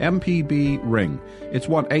 1-877-MPB-RING. It's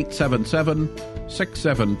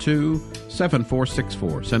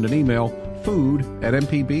 1-877-672-7464. Send an email,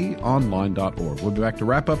 food@mpbonline.org. We'll be back to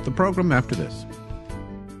wrap up the program after this.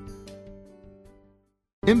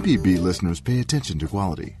 MPB listeners pay attention to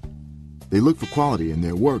quality. They look for quality in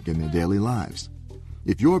their work and their daily lives.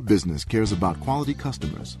 If your business cares about quality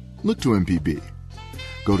customers, look to MPB.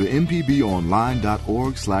 Go to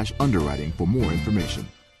mpbonline.org/underwriting for more information.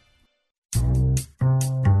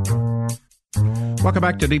 Welcome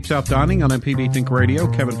back to Deep South Dining on MPB Think Radio.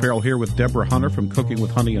 Kevin Farrell here with Deborah Hunter from Cooking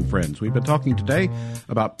with Honey and Friends. We've been talking today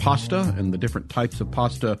about pasta and the different types of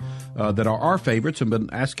pasta that are our favorites, and been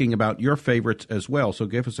asking about your favorites as well. So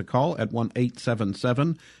give us a call at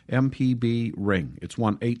 1-877-MPB-RING. It's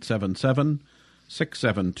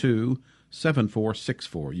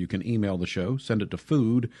 1-877-672-7464. You can email the show, send it to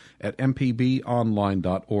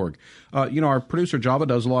food@mpbonline.org. Our producer Java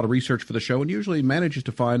does a lot of research for the show and usually manages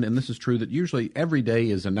to find, and this is true, that usually every day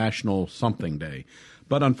is a national something day.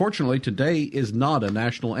 But unfortunately, today is not a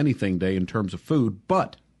national anything day in terms of food,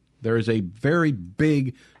 but there is a very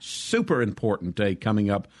big, super important day coming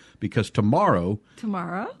up because tomorrow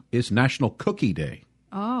is National Cookie Day.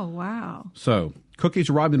 Oh, wow. So, cookies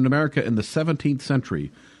arrived in America in the 17th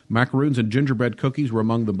century. Macaroons and gingerbread cookies were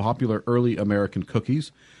among the popular early American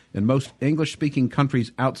cookies. In most English-speaking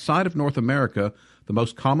countries outside of North America, the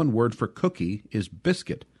most common word for cookie is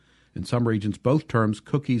biscuit. In some regions, both terms,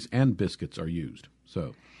 cookies and biscuits, are used.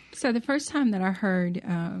 So the first time that I heard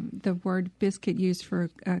the word biscuit used for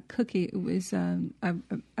a cookie, it was a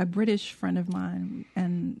British friend of mine,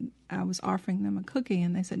 and I was offering them a cookie,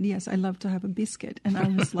 and they said, "Yes, I love to have a biscuit." And I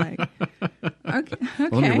was like, okay.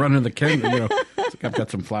 Well, let me run in the kitchen. I've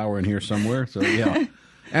got some flour in here somewhere. So, yeah.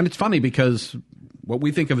 And it's funny because what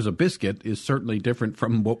we think of as a biscuit is certainly different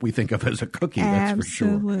from what we think of as a cookie, that's for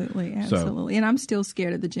sure. Absolutely. And I'm still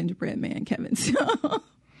scared of the gingerbread man, Kevin.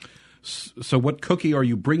 So what cookie are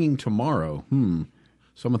you bringing tomorrow?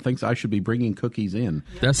 Someone thinks I should be bringing cookies in.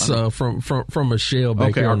 That's from Michelle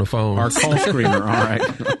back here on the phone. Our call screener. All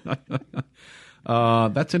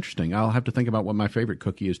right. That's interesting. I'll have to think about what my favorite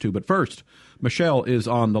cookie is, too. But first, Michelle is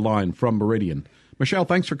on the line from Meridian. Michelle,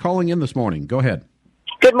 thanks for calling in this morning. Go ahead.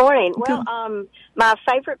 Good morning. Well, my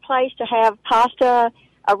favorite place to have pasta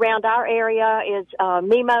around our area is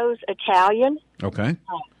Mimo's Italian. Okay.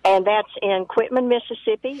 And that's in Quitman,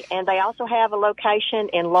 Mississippi. And they also have a location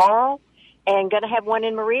in Laurel and going to have one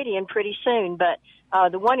in Meridian pretty soon. But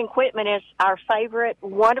the one in Quitman is our favorite,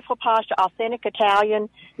 wonderful pasta, authentic Italian,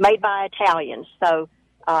 made by Italians. So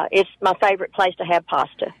it's my favorite place to have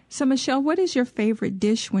pasta. So, Michelle, what is your favorite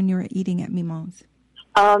dish when you're eating at Mimo's?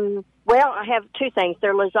 Well, I have two things.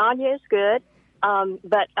 Their lasagna is good,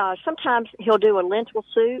 but sometimes he'll do a lentil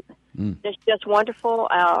soup. That's just wonderful,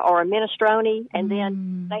 or a minestrone. And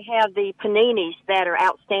then they have the paninis that are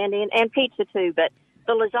outstanding, and pizza, too. But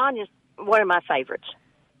the lasagna is one of my favorites.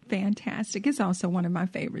 Fantastic. It's also one of my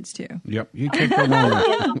favorites, too. Yep. You can't go wrong with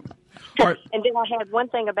it. And then I had one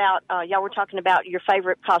thing about, y'all were talking about your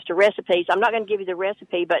favorite pasta recipes. I'm not going to give you the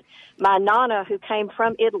recipe, but my Nana, who came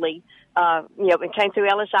from Italy, and came through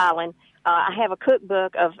Ellis Island, I have a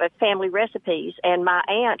cookbook of family recipes, and my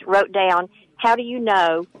aunt wrote down, how do you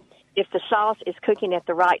know if the sauce is cooking at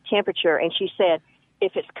the right temperature? And she said,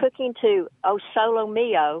 if it's cooking to oh solo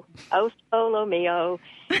mio, it's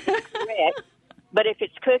correct. But if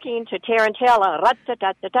it's cooking to tarantella,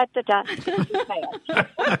 rat-ta-ta-ta-ta-ta,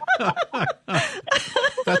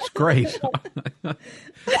 that's great. Yeah,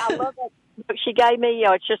 I love it. She gave me,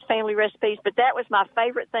 it's just family recipes, but that was my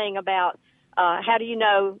favorite thing about how do you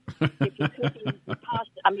know if you're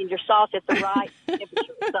cooking your sauce at the right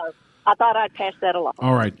temperature. So I thought I'd pass that along.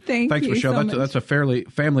 All right. Thanks, you Michelle. so much. That's a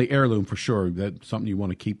family heirloom for sure. That's something you want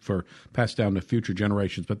to keep for pass down to future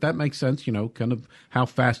generations. But that makes sense, kind of how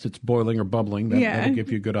fast it's boiling or bubbling. That'll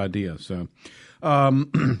give you a good idea. So,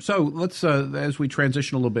 so let's, as we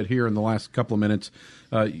transition a little bit here in the last couple of minutes,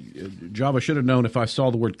 Java should have known if I saw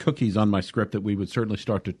the word cookies on my script that we would certainly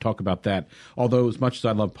start to talk about that, although as much as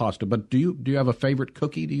I love pasta. But do you have a favorite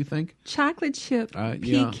cookie, do you think? Chocolate chip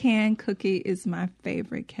pecan cookie is my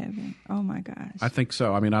favorite, Kevin. Oh, my gosh. I think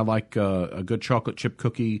so. I mean, I like a good chocolate chip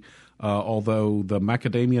cookie, although the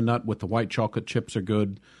macadamia nut with the white chocolate chips are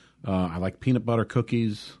good. I like peanut butter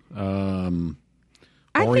cookies.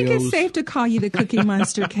 I Oreos. think it's safe to call you the Cookie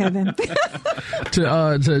Monster, Kevin.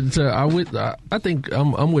 I think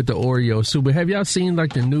I'm with the Oreos too. But have y'all seen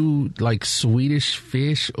like the new like Swedish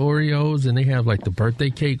fish Oreos, and they have like the birthday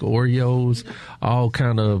cake Oreos, all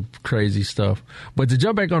kind of crazy stuff. But to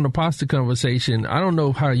jump back on the pasta conversation, I don't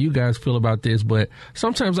know how you guys feel about this, but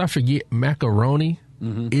sometimes I forget macaroni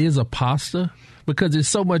is a pasta. Because it's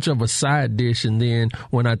so much of a side dish, and then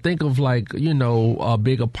when I think of like, you know, a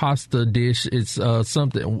bigger pasta dish, it's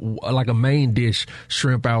something like a main dish: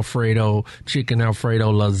 shrimp Alfredo, chicken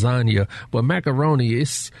Alfredo, lasagna. But macaroni,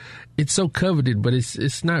 it's so coveted, but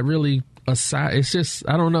it's not really a side. It's just,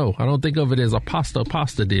 I don't know. I don't think of it as a pasta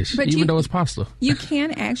dish, but even though it's pasta. You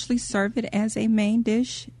can actually serve it as a main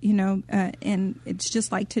dish, you know, and it's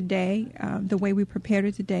just like today, the way we prepared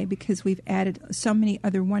it today, because we've added so many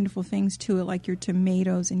other wonderful things to it, like your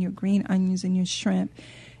tomatoes and your green onions and your shrimp.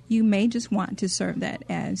 You may just want to serve that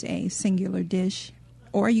as a singular dish,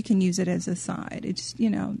 or you can use it as a side. It's,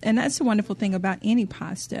 you know, and that's the wonderful thing about any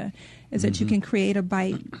pasta is that you can create a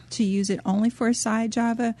bite to use it only for a side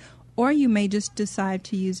Java, or you may just decide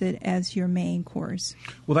to use it as your main course.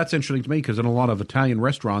 Well, that's interesting to me because in a lot of Italian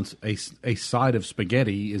restaurants, a side of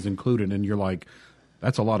spaghetti is included, and you're like,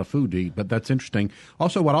 that's a lot of food to eat, but that's interesting.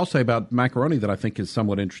 Also, what I'll say about macaroni that I think is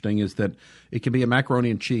somewhat interesting is that it can be a macaroni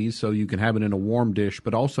and cheese, so you can have it in a warm dish,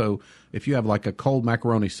 but also if you have like a cold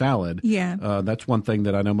macaroni salad, that's one thing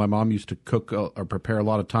that I know my mom used to cook or prepare a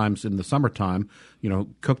lot of times in the summertime, you know,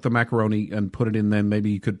 cook the macaroni and put it in, then maybe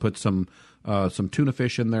you could put some tuna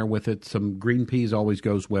fish in there with it. Some green peas always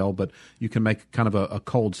goes well, but you can make kind of a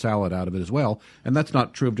cold salad out of it as well. And that's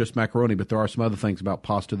not true of just macaroni, but there are some other things about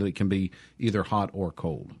pasta that it can be either hot or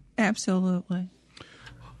cold. Absolutely.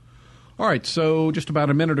 All right, so just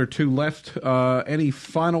about a minute or two left. Any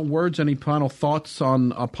final words, any final thoughts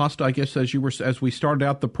on pasta? I guess as we started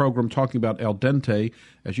out the program talking about al dente,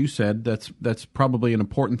 as you said, that's probably an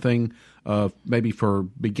important thing maybe for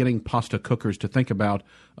beginning pasta cookers to think about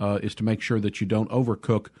is to make sure that you don't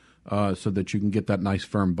overcook so that you can get that nice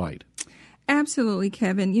firm bite. Absolutely,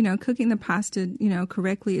 Kevin. You know, cooking the pasta, you know,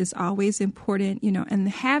 correctly is always important, you know, and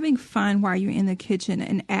having fun while you're in the kitchen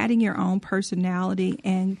and adding your own personality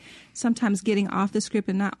and sometimes getting off the script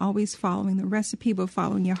and not always following the recipe but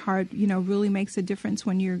following your heart, you know, really makes a difference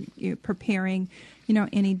when you're preparing, you know,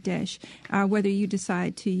 any dish. Whether you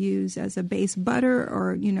decide to use as a base butter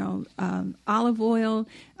or, you know, olive oil,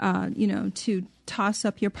 you know, to toss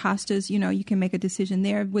up your pastas, you know, you can make a decision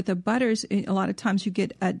there. With the butters, a lot of times you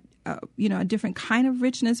get a different kind of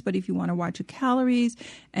richness, but if you want to watch your calories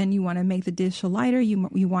and you want to make the dish lighter,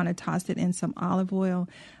 you want to toss it in some olive oil.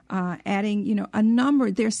 Adding, you know, a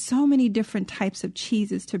number. There's so many different types of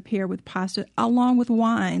cheeses to pair with pasta, along with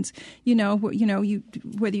wines.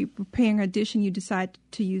 Whether you're preparing a dish and you decide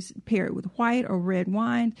to pair it with white or red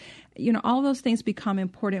wine, you know, all those things become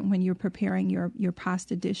important when you're preparing your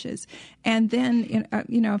pasta dishes. And then,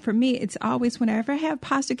 you know, for me, it's always whenever I have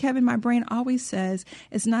pasta, Kevin, my brain always says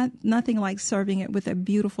it's nothing like serving it with a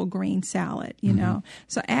beautiful green salad. You know,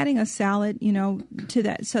 so adding a salad, you know, to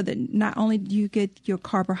that, so that not only do you get your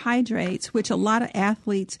carbohydrates, which a lot of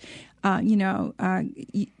athletes,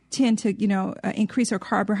 tend to, increase their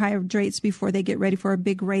carbohydrates before they get ready for a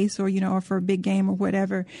big race or, or for a big game or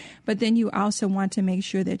whatever. But then you also want to make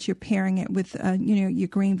sure that you're pairing it with, your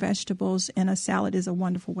green vegetables, and a salad is a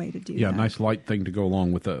wonderful way to do that. Yeah, nice light thing to go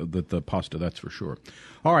along with the pasta, that's for sure.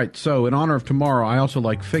 All right, so in honor of tomorrow, I also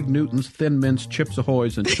like Fig Newtons, Thin Mints, Chips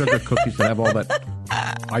Ahoy's, and sugar cookies that have all that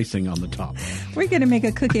icing on the top. We're going to make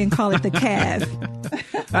a cookie and call it the Cav.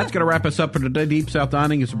 That's going to wrap us up for today. Deep South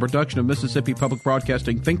Dining is a production of Mississippi Public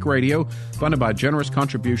Broadcasting Think Radio, funded by generous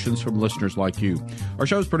contributions from listeners like you. Our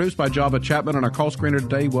show is produced by Java Chapman, and our call screener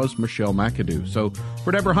today was Michelle McAdoo. So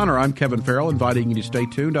for Deborah Hunter, I'm Kevin Farrell, inviting you to stay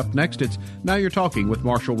tuned. Up next, it's Now You're Talking with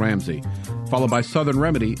Marshall Ramsey, followed by Southern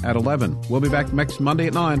Remedy at 11. We'll be back next Monday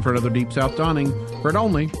at 9 for another Deep South Dining, heard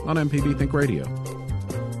only on MPB Think Radio.